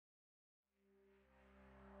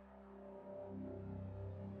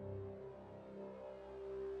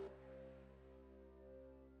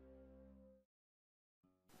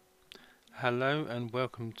Hello and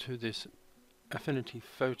welcome to this Affinity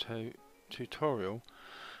Photo tutorial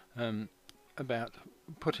about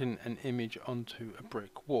putting an image onto a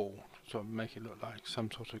brick wall to sort of make it look like some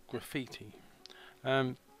sort of graffiti.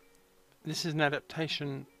 This is an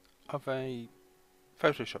adaptation of a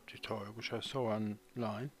Photoshop tutorial which I saw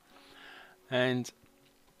online, and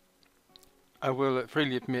I will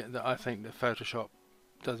freely admit that I think that Photoshop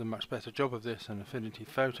does a much better job of this than Affinity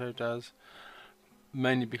Photo does,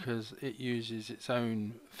 mainly because it uses its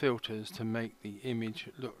own filters to make the image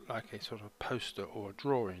look like a sort of poster or a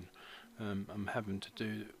drawing. I'm having to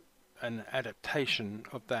do an adaptation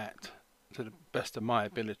of that to the best of my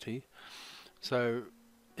ability. So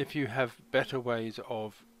if you have better ways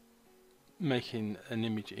of making an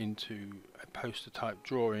image into a poster type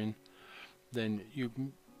drawing, then you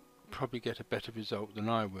probably get a better result than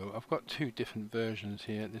I will. I've got two different versions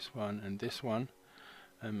here, this one and this one.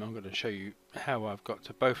 I'm going to show you how I've got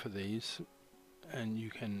to both of these, and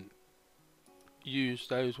you can use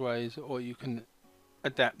those ways or you can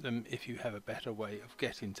adapt them if you have a better way of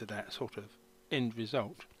getting to that sort of end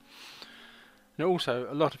result. And also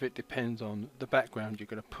a lot of it depends on the background you're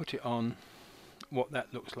going to put it on, what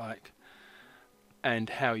that looks like, and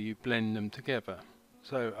how you blend them together.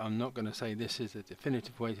 So I'm not going to say this is a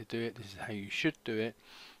definitive way to do it, this is how you should do it.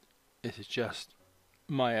 This is just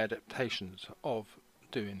my adaptations of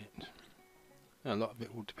doing it. A lot of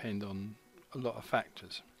it will depend on a lot of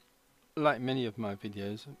factors. Like many of my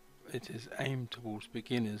videos, it is aimed towards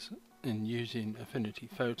beginners in using Affinity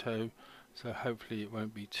Photo, so hopefully it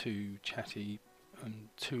won't be too chatty and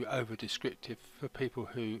too over descriptive for people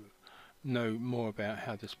who know more about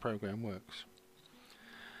how this program works.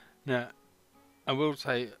 Now I will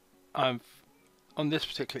say on this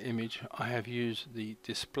particular image I have used the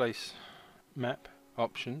Displace map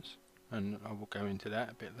options, and I will go into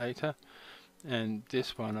that a bit later. And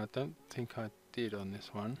this one I don't think I did on this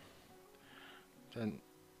one,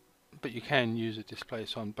 but you can use a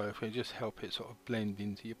Displace on both. It just help it sort of blend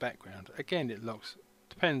into your background. Again, it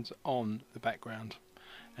depends on the background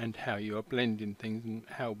and how you are blending things and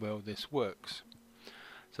how well this works.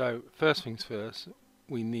 So first things first,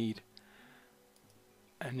 we need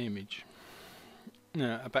an image,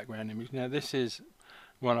 a background image. Now this is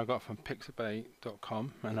one I got from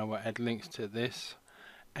Pixabay.com, and I will add links to this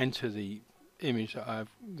and to the image that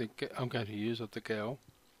I'm going to use of the girl.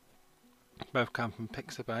 Both come from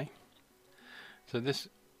Pixabay. So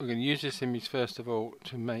we're going to use this image first of all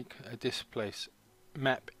to make a Displace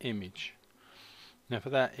map image. Now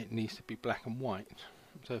for that it needs to be black and white.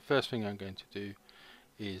 So the first thing I'm going to do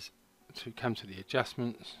is to come to the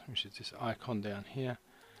adjustments, which is this icon down here,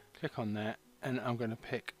 click on that, and I'm going to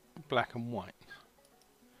pick black and white.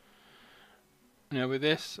 Now with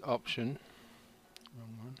this option,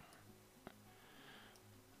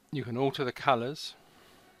 you can alter the colours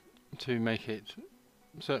to make it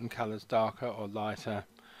certain colours darker or lighter,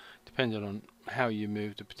 depending on how you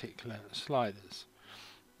move the particular sliders.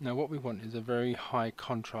 Now what we want is a very high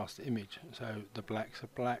contrast image, so the blacks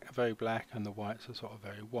are very black, and the whites are sort of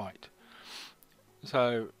very white.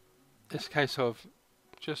 So it's a case of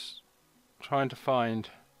just trying to find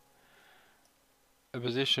a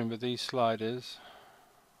position with these sliders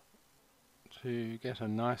to get a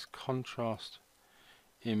nice contrast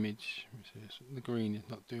image. The green is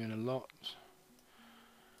not doing a lot.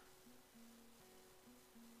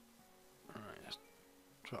 Alright, let's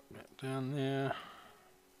drop that down there.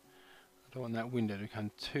 I don't want that window to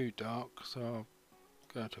become too dark, so I'll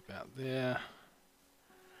go to about there.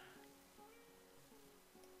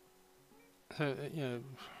 So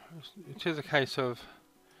it is a case of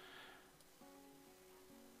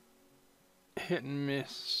hit and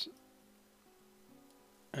miss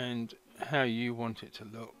and how you want it to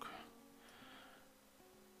look.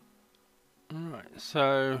 Alright,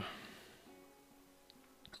 so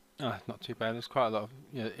not too bad. There's quite a lot of,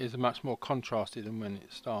 it is much more contrasted than when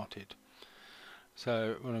it started.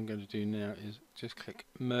 So what I'm going to do now is just click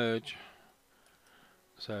merge,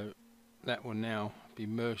 so that will now be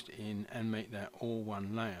merged in and make that all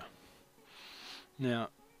one layer. Now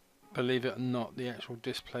believe it or not, the actual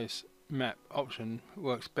Displace map option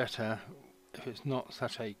works better if it's not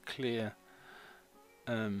such a clear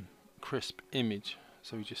crisp image,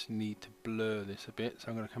 so we just need to blur this a bit. So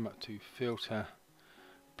I'm going to come up to filter,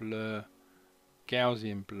 blur,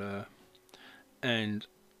 Gaussian blur, and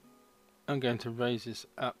I'm going to raise this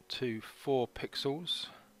up to 4 pixels.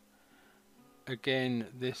 Again,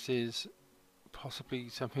 this is possibly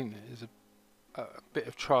something that is a bit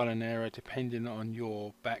of trial and error depending on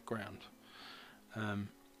your background,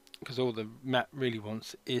 because all the map really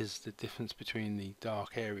wants is the difference between the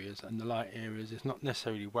dark areas and the light areas. It's not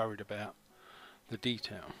necessarily worried about the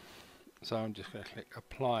detail. So I'm just going to click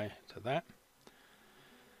apply to that,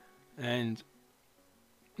 and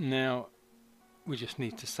now we just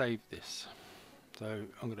need to save this. So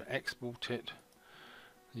I'm going to export it.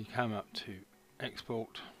 You come up to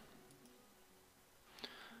export,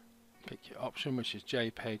 pick your option, which is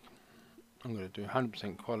JPEG. I'm going to do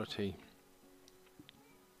 100% quality,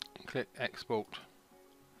 click export,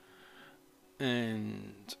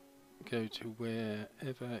 and go to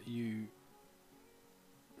wherever you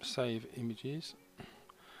save images.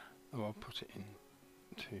 Oh, I'll put it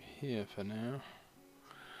into here for now.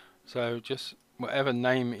 So just whatever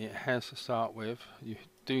name it has to start with, you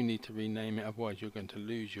do need to rename it, otherwise you're going to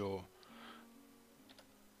lose your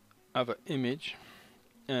other image.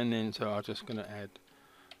 And then so I'm just going to add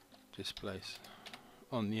Displace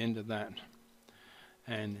on the end of that,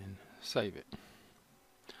 and then save it.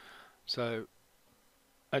 So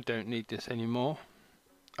I don't need this anymore.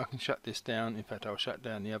 I can shut this down. In fact, I'll shut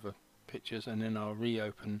down the other pictures and then I'll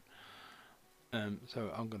reopen. So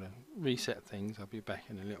I'm going to reset things. I'll be back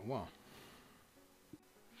in a little while.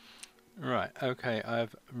 Right, okay,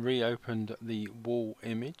 I've reopened the wall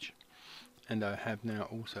image, and I have now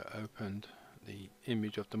also opened the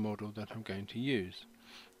image of the model that I'm going to use.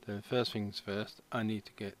 So first things first, I need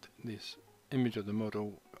to get this image of the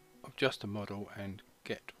model, of just a model, and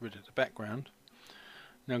get rid of the background.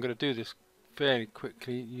 Now I'm going to do this fairly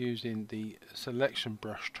quickly using the selection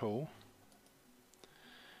brush tool,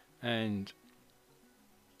 and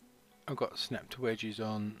I've got snap to edges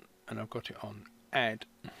on, and I've got it on add,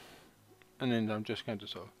 and then I'm just going to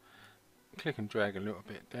sort of click and drag a little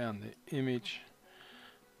bit down the image,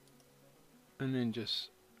 and then just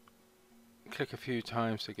click a few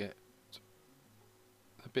times to get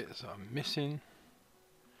the bits that I'm missing.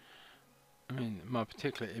 I mean, my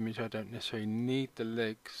particular image, I don't necessarily need the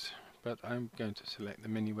legs, but I'm going to select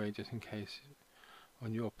them anyway, just in case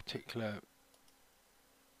on your particular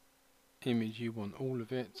image you want all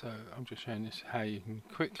of it. So I'm just showing this how you can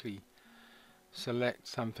quickly select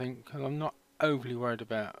something, because I'm not overly worried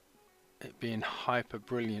about it being hyper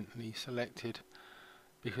brilliantly selected,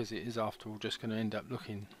 because it is after all just going to end up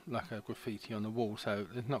looking like a graffiti on the wall, so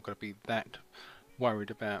it's not going to be that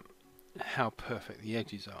worried about how perfect the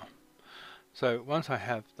edges are. So once I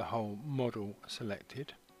have the whole model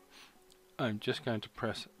selected, I'm just going to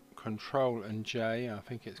press Control and J, I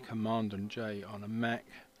think it's Command and J on a Mac,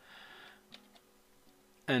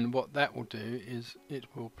 and what that will do is it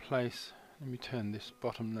will place, let me turn this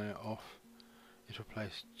bottom layer off, it will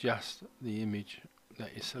place just the image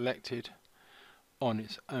that is selected on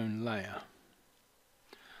its own layer.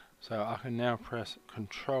 So I can now press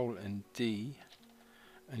Control and D,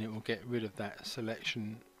 and it will get rid of that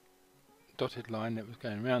selection dotted line that was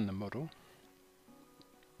going around the model,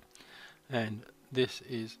 and this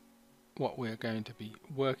is what we're going to be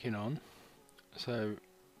working on. So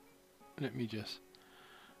let me just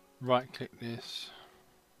right click this,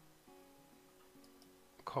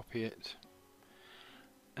 copy it,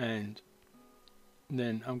 and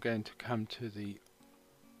then I'm going to come to the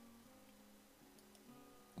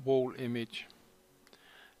wall image,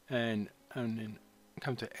 and then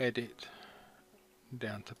come to edit,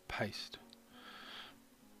 down to paste,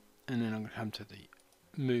 and then I'm going to come to the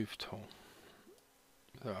move tool,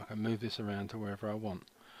 so I can move this around to wherever I want.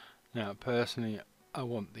 Now personally I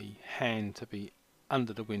want the hand to be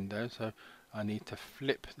under the window, so I need to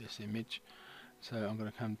flip this image, so I'm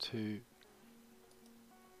going to come to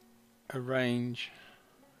arrange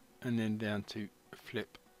and then down to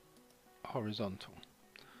flip horizontal,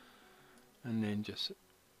 and then just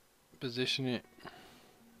position it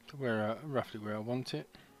to where roughly where I want it,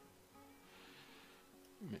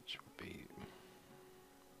 which will be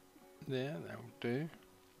there. That will do.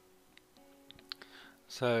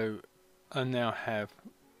 So I now have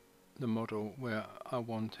the model where I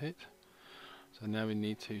want it, so now we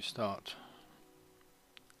need to start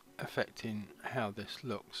affecting how this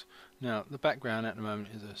looks. Now the background at the moment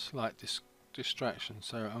is a slight distraction,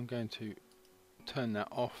 so I'm going to turn that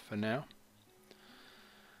off for now,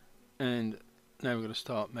 and now we're going to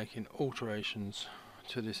start making alterations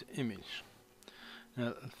to this image.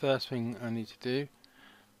 Now the first thing I need to do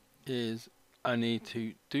is I need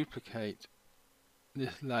to duplicate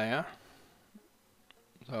this layer,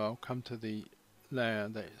 so I'll come to the layer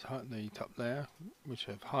that is the top layer, which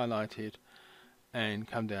I've highlighted, and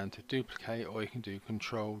come down to duplicate, or you can do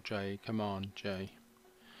Control J, Command J.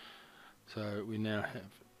 So we now have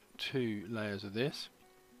two layers of this.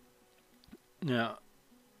 Now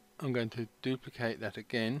I'm going to duplicate that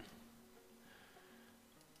again,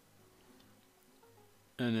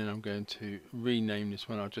 and then I'm going to rename this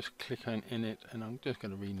one. I'll just click on in it, and I'm just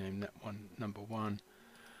going to rename that one number 1,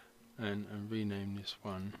 and rename this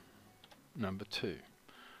one number 2.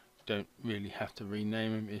 Don't really have to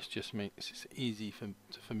rename them, it just makes it easy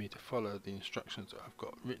for me to follow the instructions that I've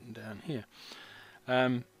got written down here.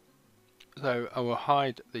 So I will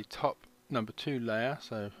hide the top number 2 layer,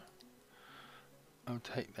 so I'll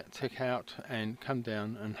take that tick out and come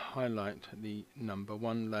down and highlight the number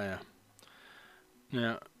 1 layer.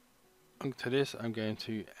 Now to this I'm going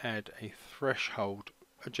to add a threshold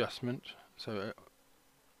adjustment, so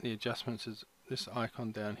the adjustments is this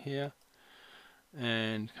icon down here,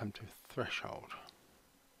 and come to threshold.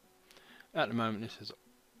 At the moment this is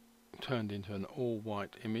turned into an all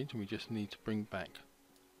white image, and we just need to bring back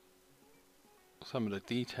some of the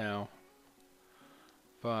detail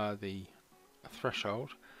via the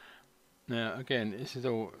threshold. Now again, this is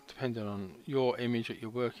all dependent on your image that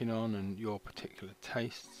you're working on and your particular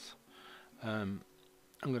tastes. I'm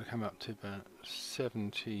going to come up to about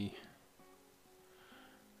 70.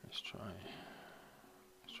 Let's try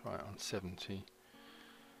it on 70.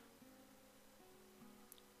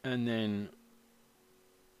 And then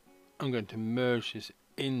I'm going to merge this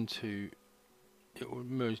into, it will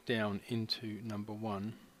merge down into number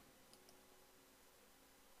 1,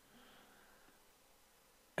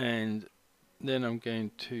 and then I'm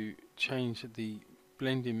going to change the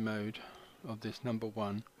blending mode of this number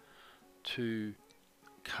 1 to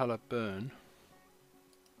color burn,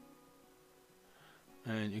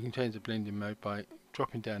 and you can change the blending mode by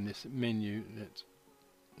dropping down this menu that's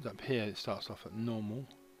up here. It starts off at normal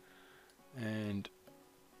and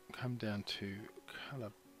come down to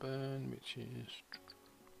color burn, which is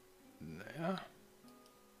there,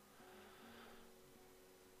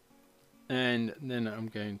 and then I'm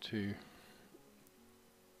going to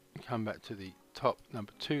come back to the top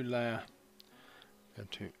number 2 layer, go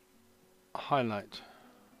to highlight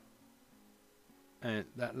and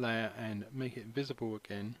that layer and make it visible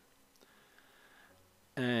again,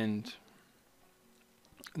 and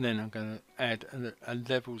then I'm going to add a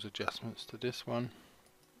levels adjustments to this one,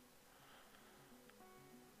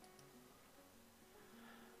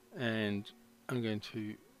 and I'm going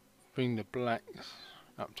to bring the blacks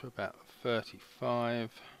up to about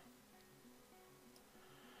 35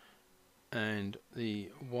 and the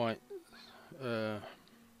white to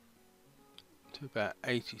about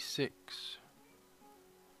 86,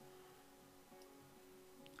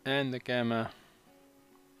 and the gamma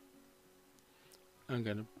I'm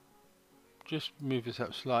going to just move this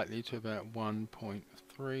up slightly to about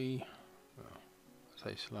 1.3. well, I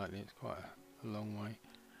say slightly, it's quite a long way.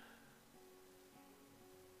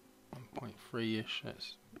 1.3ish,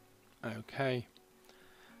 that's okay.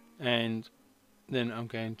 And then I'm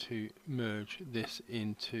going to merge this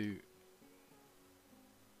into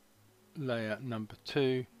layer number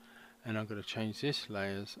 2, and I'm going to change this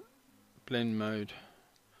layer's blend mode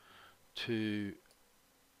to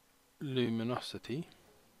luminosity,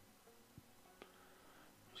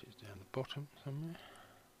 which is down the bottom somewhere.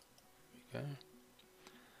 There we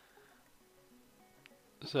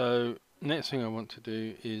go. So next thing I want to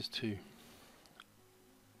do is to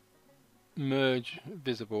merge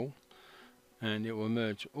visible, and it will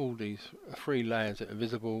merge all these 3 layers that are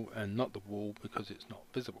visible and not the wall because it's not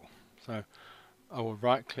visible. So I will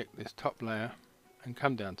right click this top layer and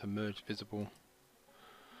come down to merge visible,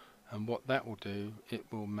 and what that will do, it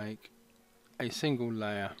will make a single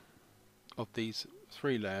layer of these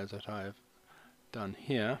 3 layers that I have done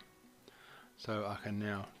here. So I can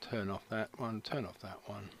now turn off that one, turn off that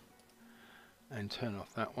one, and turn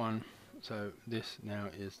off that one. So this now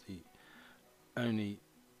is the only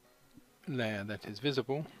layer that is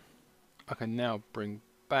visible. I can now bring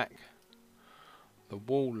back the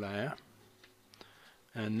wall layer,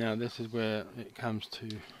 and now this is where it comes to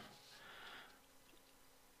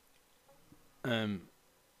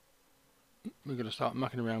we're going to start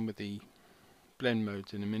mucking around with the blend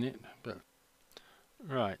modes in a minute, but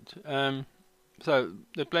right, so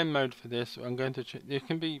the blend mode for this, I'm going to it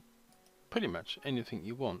can be pretty much anything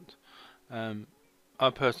you want. I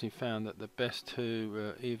personally found that the best two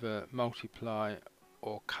were either multiply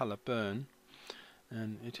or color burn,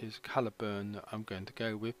 and it is color burn that I'm going to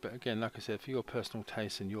go with, but again, like I said, for your personal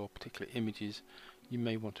taste and your particular images, you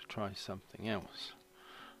may want to try something else.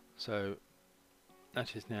 So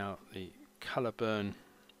that is now the color burn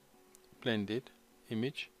blended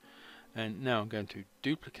image, and now I'm going to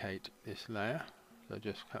duplicate this layer. So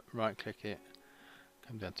just right click it,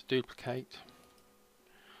 come down to duplicate.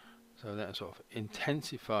 So that sort of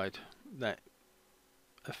intensified that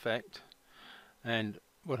effect, and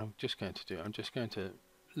what I'm just going to do, I'm just going to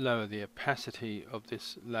lower the opacity of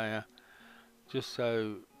this layer, just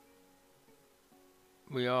so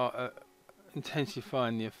we are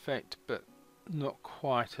intensifying the effect, but not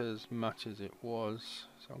quite as much as it was.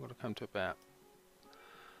 So I'm going to come to about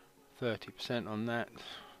 30% on that.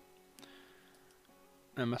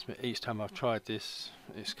 I must admit, each time I've tried this,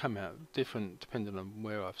 it's come out different depending on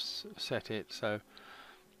where I've set it, so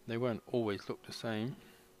they won't always look the same.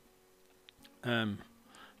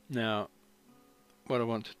 Now, what I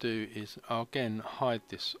want to do is I'll again hide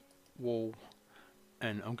this wall,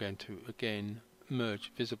 and I'm going to again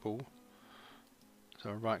merge visible. So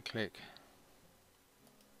I right click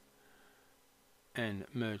and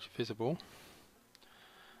merge visible,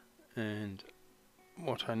 and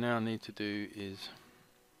what I now need to do is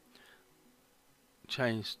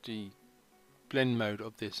change the blend mode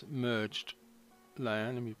of this merged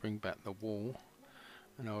layer. Let me bring back the wall,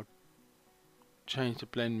 and I'll change the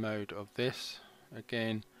blend mode of this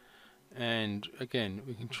again, and again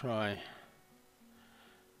we can try.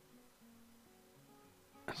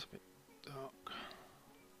 That's a bit dark.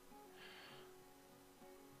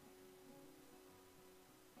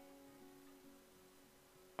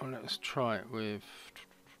 Well, let's try it with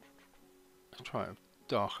a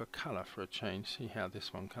darker colour for a change, see how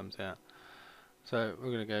this one comes out. So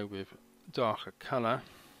we're going to go with darker colour.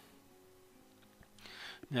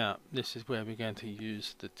 Now this is where we're going to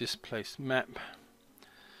use the Displace map.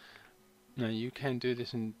 Now you can do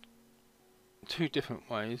this in two different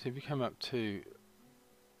ways. If you come up to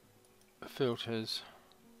filters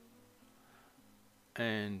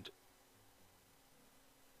and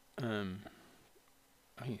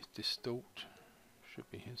I think it's distort, should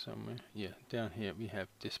be here somewhere. Yeah, down here we have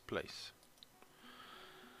Displace.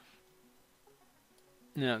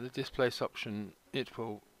 Now the Displace option, it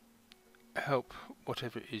will help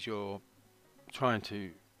whatever it is you're trying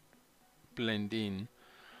to blend in.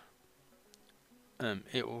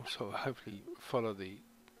 It will sort of hopefully follow the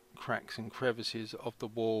cracks and crevices of the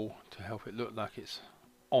wall to help it look like it's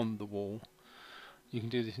on the wall. You can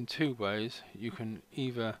do this in two ways. You can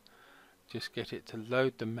either just get it to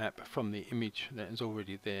load the map from the image that is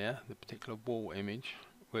already there, the particular wall image,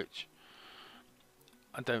 which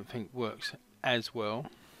I don't think works as well.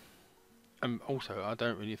 Also, I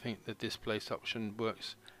don't really think the Displace option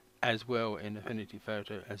works as well in Affinity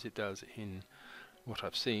Photo as it does in what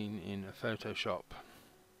I've seen in Photoshop.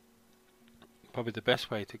 Probably the best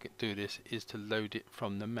way to do this is to load it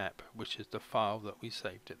from the map, which is the file that we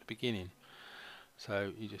saved at the beginning.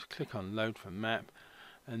 So you just click on load from map,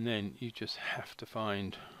 and then you just have to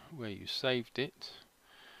find where you saved it,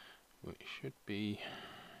 which should be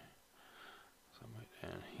somewhere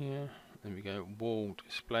down here. Then we go wall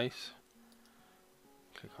Displace,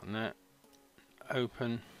 click on that,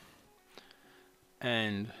 open,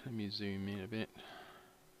 and let me zoom in a bit.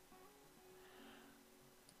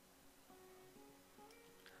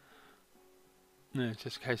 No, it's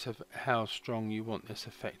just a case of how strong you want this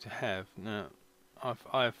effect to have. Now,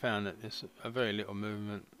 I've found that this a very little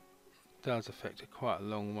movement does affect it quite a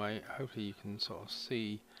long way. Hopefully you can sort of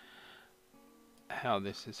see how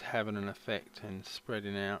this is having an effect and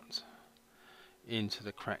spreading out into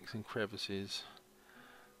the cracks and crevices.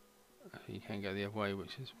 You can go the other way,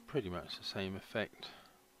 which is pretty much the same effect.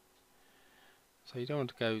 So you don't want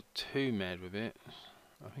to go too mad with it.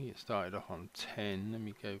 I think it started off on 10. Let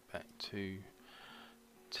me go back to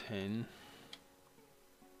 10.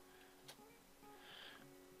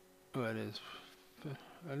 Well, there's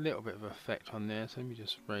a little bit of effect on there, so let me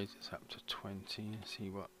just raise this up to 20 and see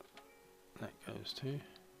what that goes to.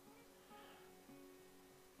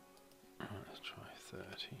 Let's try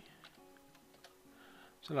 30.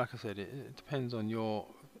 So like I said, it depends on your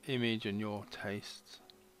image and your tastes.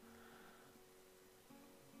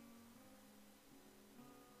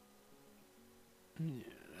 Yeah,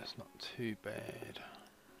 that's not too bad.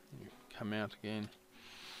 You come out again,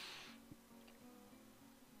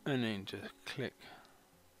 and then just click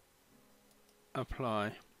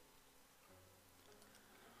apply,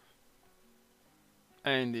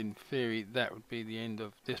 and in theory that would be the end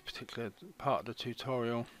of this particular part of the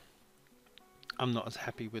tutorial. I'm not as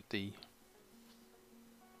happy with the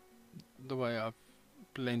way I've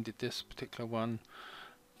blended this particular one.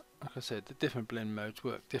 Like I said, the different blend modes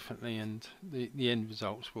work differently, and the end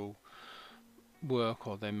results will work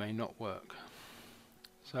or they may not work.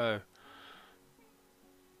 So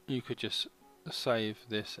you could just save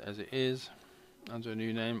this as it is under a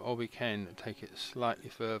new name, or we can take it slightly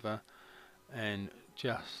further and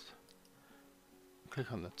just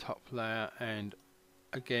click on the top layer and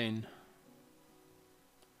again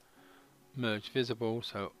merge visible,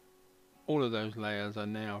 so all of those layers are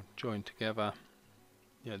now joined together,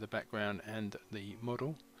 the background and the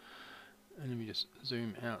model. And let me just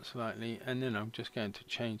zoom out slightly, and then I'm just going to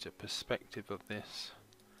change the perspective of this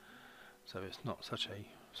so it's not such a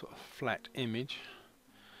sort of flat image.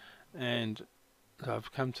 And so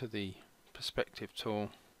I've come to the perspective tool,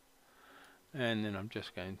 and then I'm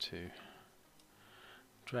just going to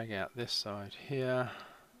drag out this side here,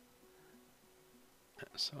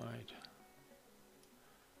 that side,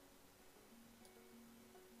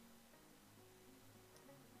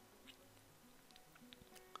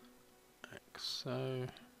 like so,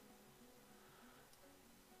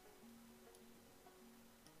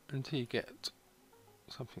 until you get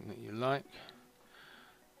something that you like,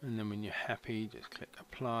 and then when you're happy just click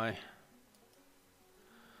apply.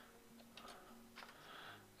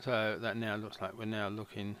 So that now looks like we're now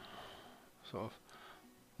looking sort of,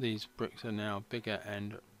 these bricks are now bigger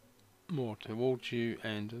and more towards you,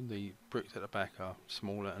 and the bricks at the back are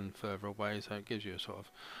smaller and further away, so it gives you a sort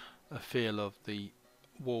of a feel of the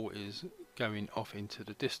wall is going off into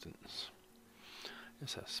the distance.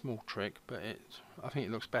 It's a small trick, but I think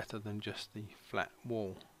it looks better than just the flat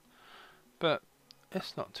wall. But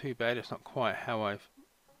it's not too bad. It's not quite how I've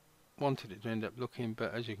wanted it to end up looking,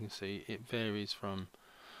 but as you can see, it varies from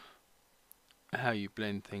how you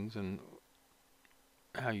blend things and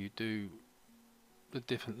how you do the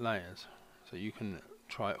different layers. So you can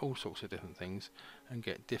try all sorts of different things and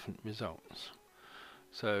get different results.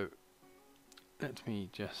 So let me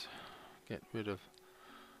just get rid of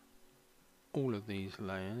all of these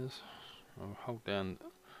layers. I'll hold down,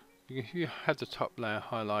 if you have the top layer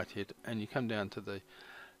highlighted and you come down to the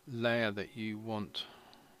layer that you want,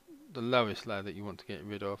 the lowest layer that you want to get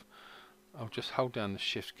rid of, I'll just hold down the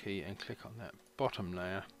shift key and click on that bottom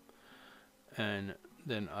layer, and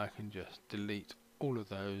then I can just delete all of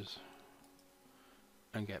those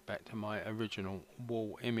and get back to my original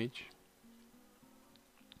wall image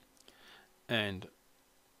and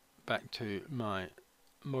back to my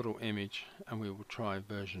model image, and we will try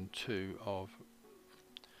version 2 of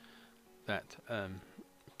that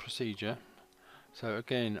procedure. So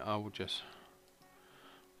again, I will just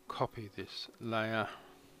copy this layer,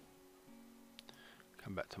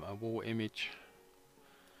 come back to my wall image,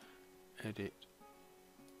 edit,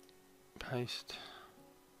 paste,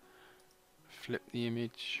 flip the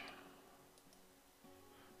image,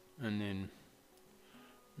 and then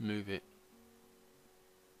move it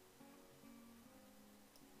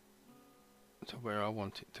to where I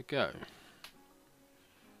want it to go.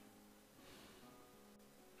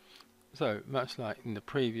 So much like in the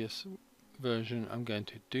previous version, I'm going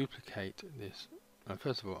to duplicate this.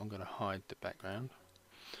 First of all, I'm going to hide the background.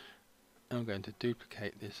 I'm going to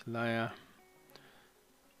duplicate this layer,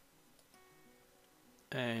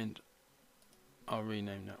 and I'll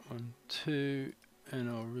rename that one 2, and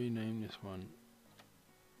I'll rename this one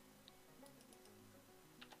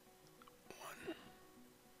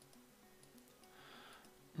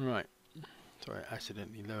 1. Right, sorry, I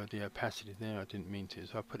accidentally lowered the opacity there, I didn't mean to,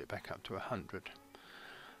 so I'll put it back up to 100.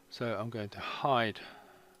 So I'm going to hide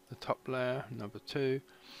the top layer, number 2,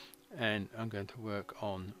 and I'm going to work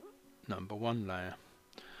on number 1 layer.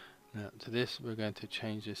 Now to this we're going to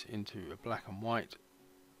change this into a black and white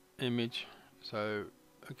image. So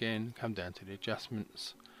again, come down to the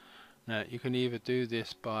adjustments. Now you can either do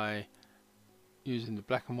this by using the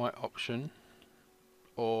black and white option,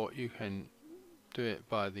 or you can do it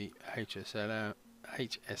by the HSL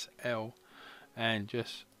and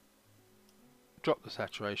just drop the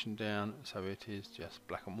saturation down so it is just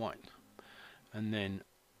black and white, and then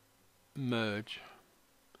merge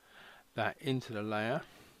that into the layer.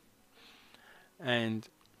 And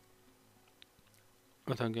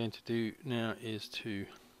what I'm going to do now is to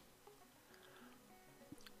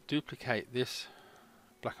duplicate this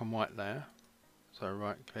black and white layer. So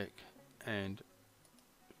right click and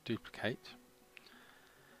duplicate,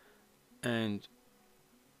 and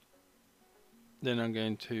then I'm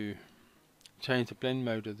going to change the blend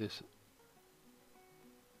mode of this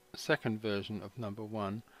second version of number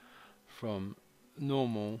 1 from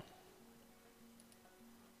normal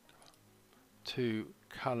to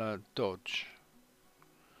color dodge,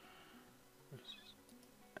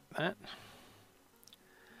 that,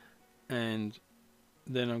 and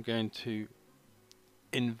then I'm going to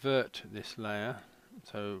invert this layer,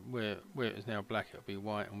 so where it is now black it will be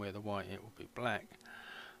white, and where the white it will be black.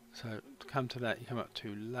 So to come to that, you come up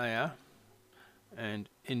to layer and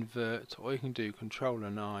invert, or you can do Control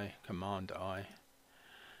and I, Command I.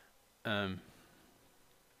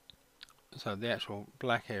 So the actual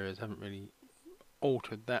black areas haven't really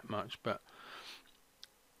altered that much, but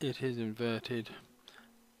it is inverted.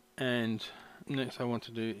 And next I want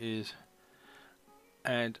to do is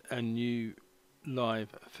add a new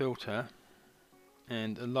live filter,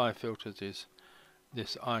 and a live filters is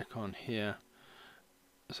this icon here.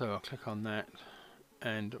 So I'll click on that,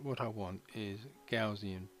 and what I want is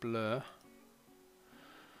Gaussian blur,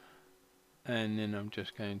 and then I'm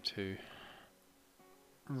just going to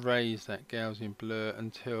raise that Gaussian blur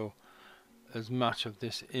until as much of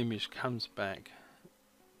this image comes back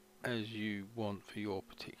as you want for your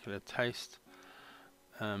particular taste.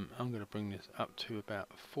 I'm going to bring this up to about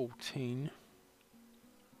 14.5.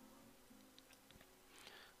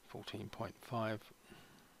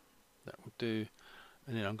 That will do,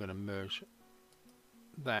 and then I'm going to merge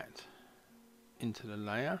that into the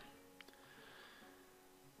layer,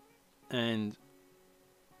 and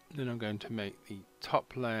then I'm going to make the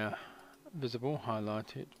top layer visible,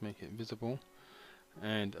 highlight it, make it visible,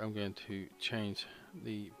 and I'm going to change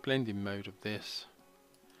the blending mode of this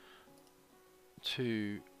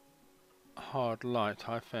to hard light.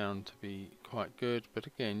 I found to be quite good, but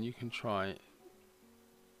again you can try.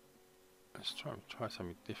 Let's try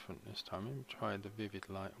something different this time. Maybe try the vivid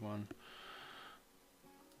light one.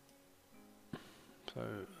 So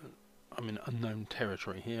I'm in unknown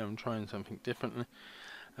territory here. I'm trying something differently,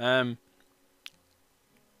 and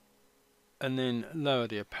then lower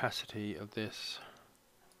the opacity of this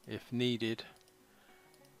if needed.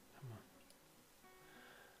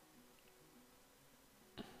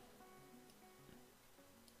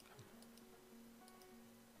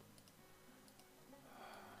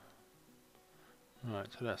 Right,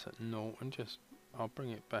 so that's at 0, and I'll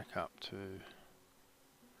bring it back up to,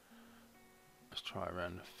 let's try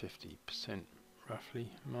around the 50%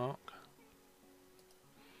 roughly mark.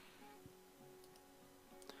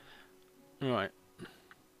 Right,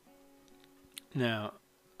 now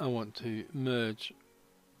I want to merge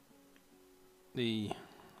the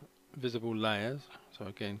visible layers. So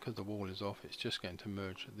again, because the wall is off, it's just going to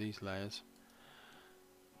merge these layers,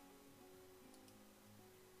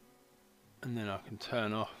 and then I can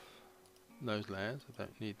turn off those layers. I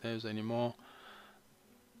don't need those anymore,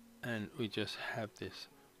 and we just have this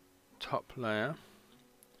top layer,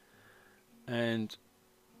 and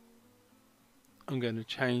I'm going to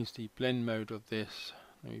change the blend mode of this.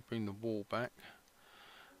 Let me bring the wall back.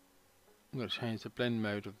 I'm going to change the blend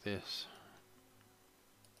mode of this.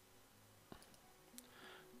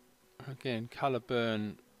 Again, color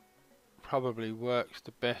burn probably works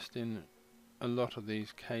the best in a lot of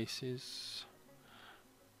these cases.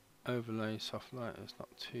 Overlay soft light is not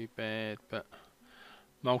too bad, but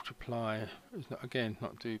multiply is not, again,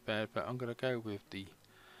 not too bad, but I'm going to go with the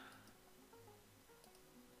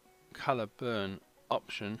color burn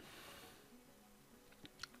option,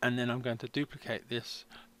 and then I'm going to duplicate this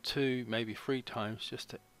 2, maybe 3 times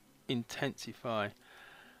just to intensify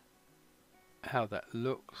how that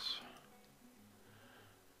looks.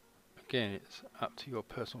 Again, it's up to your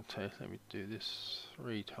personal taste. Let me do this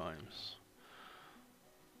 3 times.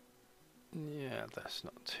 Yeah, that's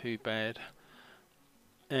not too bad.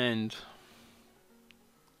 And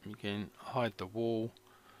again, hide the wall,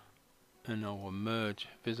 and I will merge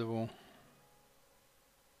visible.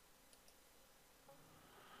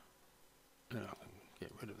 Then I can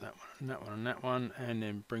get rid of that one and that one and that one, and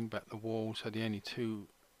then bring back the wall. So the only 2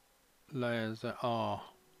 layers that are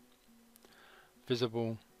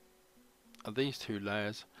visible are these 2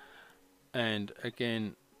 layers, and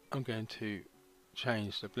again I'm going to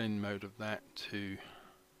change the blend mode of that to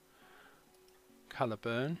color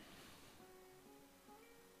burn,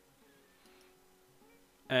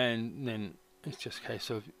 and then it's just a case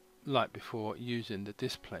of, like before, using the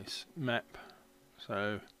Displace map.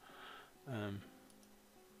 So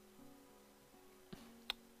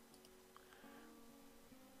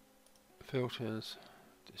filters,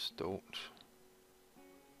 distort,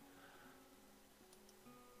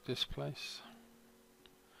 Displace.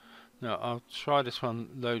 Now I'll try this one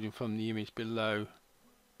loading from the image below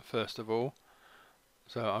first of all.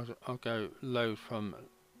 So I'll go load from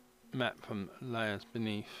map from layers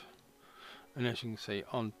beneath, and as you can see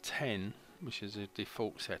on 10, which is a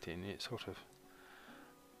default setting, it sort of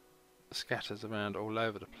scatters around all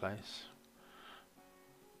over the place.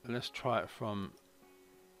 And let's try it from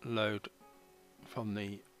load from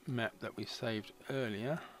the map that we saved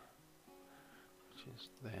earlier, which is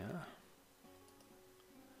there.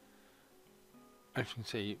 As you can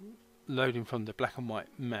see, loading from the black and white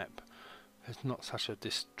map has not such a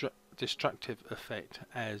destructive effect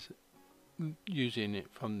as using it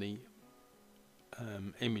from the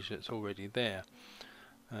image that's already there.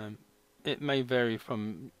 It may vary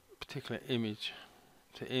from particular image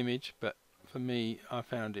to image, but for me, I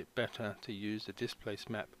found it better to use the Displace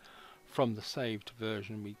map from the saved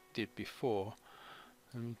version we did before,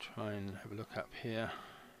 Let me try and have a look up here.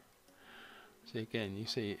 See, again, you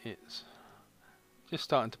see it's just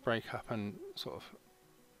starting to break up and sort of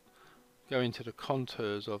go into the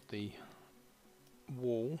contours of the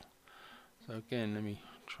wall. So again, let me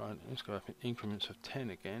try, let's go up in increments of 10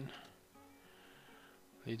 again.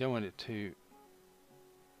 You don't want it to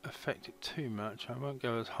affect it too much. I won't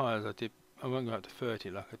go as high as I did. I won't go up to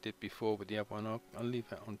 30 like I did before with the other one. I'll leave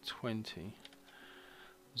that on 20.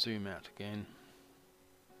 Zoom out again.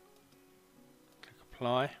 Click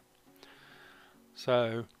apply.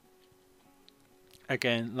 So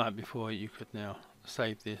again, like before, you could now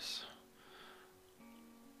save this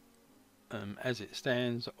as it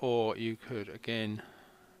stands, or you could again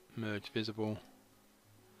merge visible,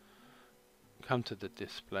 come to the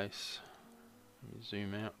displace,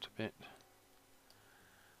 zoom out a bit,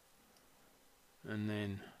 and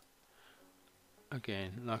then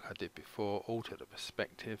again, like I did before, alter the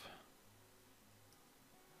perspective.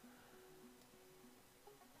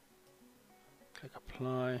 Click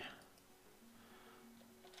apply,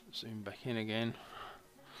 zoom back in again,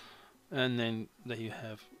 and then there you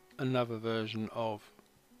have another version of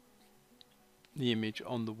the image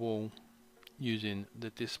on the wall using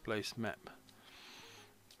the displaced map.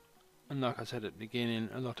 And like I said at the beginning,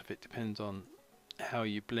 a lot of it depends on how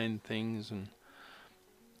you blend things and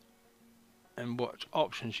what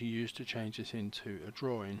options you use to change this into a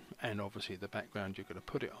drawing, and obviously the background you're going to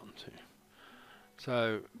put it onto.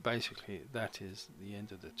 So basically that is the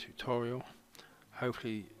end of the tutorial.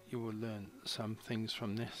 Hopefully you will learn some things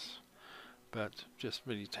from this, but just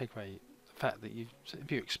really take away the fact that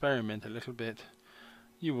if you experiment a little bit,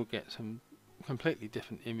 you will get some completely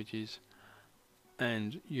different images,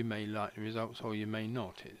 and you may like the results or you may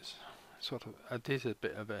not. It's sort of, it is a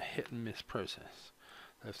bit of a hit and miss process.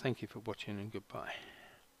 So thank you for watching, and goodbye.